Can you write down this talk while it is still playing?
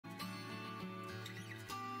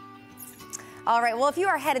All right, well, if you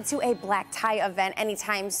are headed to a black tie event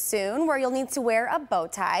anytime soon where you'll need to wear a bow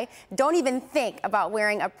tie, don't even think about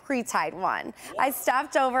wearing a pre-tied one. I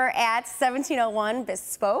stopped over at 1701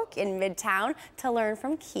 Bespoke in Midtown to learn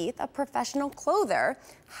from Keith, a professional clother,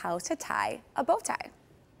 how to tie a bow tie.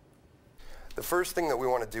 The first thing that we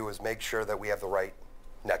want to do is make sure that we have the right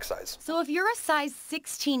neck size. So if you're a size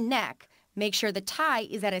 16 neck, make sure the tie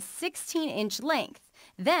is at a 16-inch length.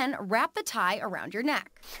 Then wrap the tie around your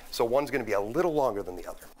neck. So one's going to be a little longer than the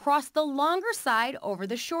other. Cross the longer side over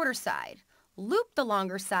the shorter side. Loop the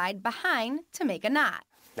longer side behind to make a knot.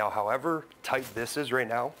 Now, however tight this is right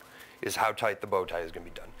now is how tight the bow tie is going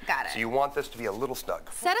to be done. Got it. So you want this to be a little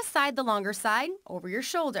snug. Set aside the longer side over your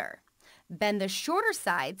shoulder. Bend the shorter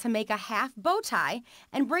side to make a half bow tie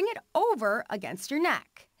and bring it over against your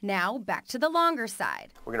neck. Now back to the longer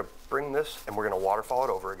side. We're going to bring this and we're going to waterfall it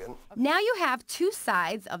over again. Now you have two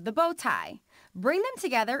sides of the bow tie. Bring them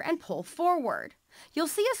together and pull forward. You'll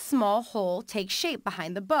see a small hole take shape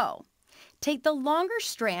behind the bow. Take the longer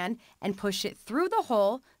strand and push it through the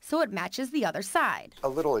hole so it matches the other side. A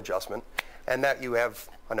little adjustment, and that you have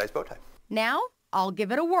a nice bow tie. Now I'll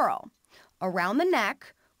give it a whirl. Around the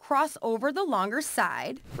neck, cross over the longer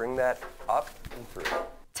side. Bring that up and through.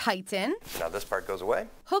 Tighten. Now this part goes away.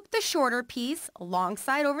 Hook the shorter piece long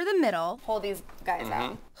side over the middle. Hold these guys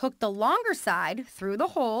out. Hook the longer side through the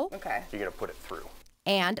hole. Okay. You're going to put it through.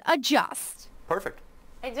 And adjust. Perfect.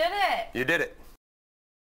 I did it. You did it.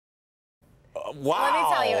 Wow. Let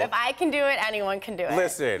me tell you, if I can do it, anyone can do it.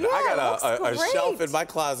 Listen, Yeah, I got it looks a shelf great. in my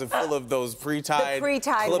closet full of those pre-tied,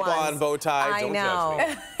 clip-on ones. bow ties. I Don't know.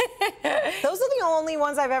 judge me. Those are the only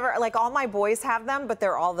ones I've ever, like all my boys have them, but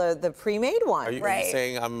they're all the pre-made ones. Are you Right.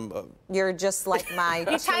 saying I'm... You're just like my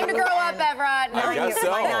It's time to grow up, Everett. I guess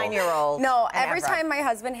so. my 9-year-old. No, and every Everett. time my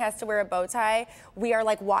husband has to wear a bow tie, we are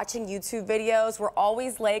like watching YouTube videos. We're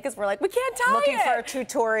always late because we're like, we can't tie Looking it. for a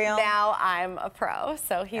tutorial. Now I'm a pro,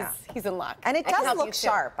 so he's in luck. And it I can does help you look too.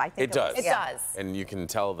 sharp. I think It does. It does. And you can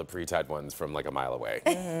tell the pre-tied ones from like a mile away.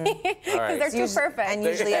 Because All right. they're too perfect. And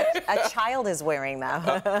usually a child is wearing them.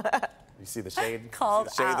 You see the shade? Called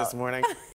See the shade out. this morning?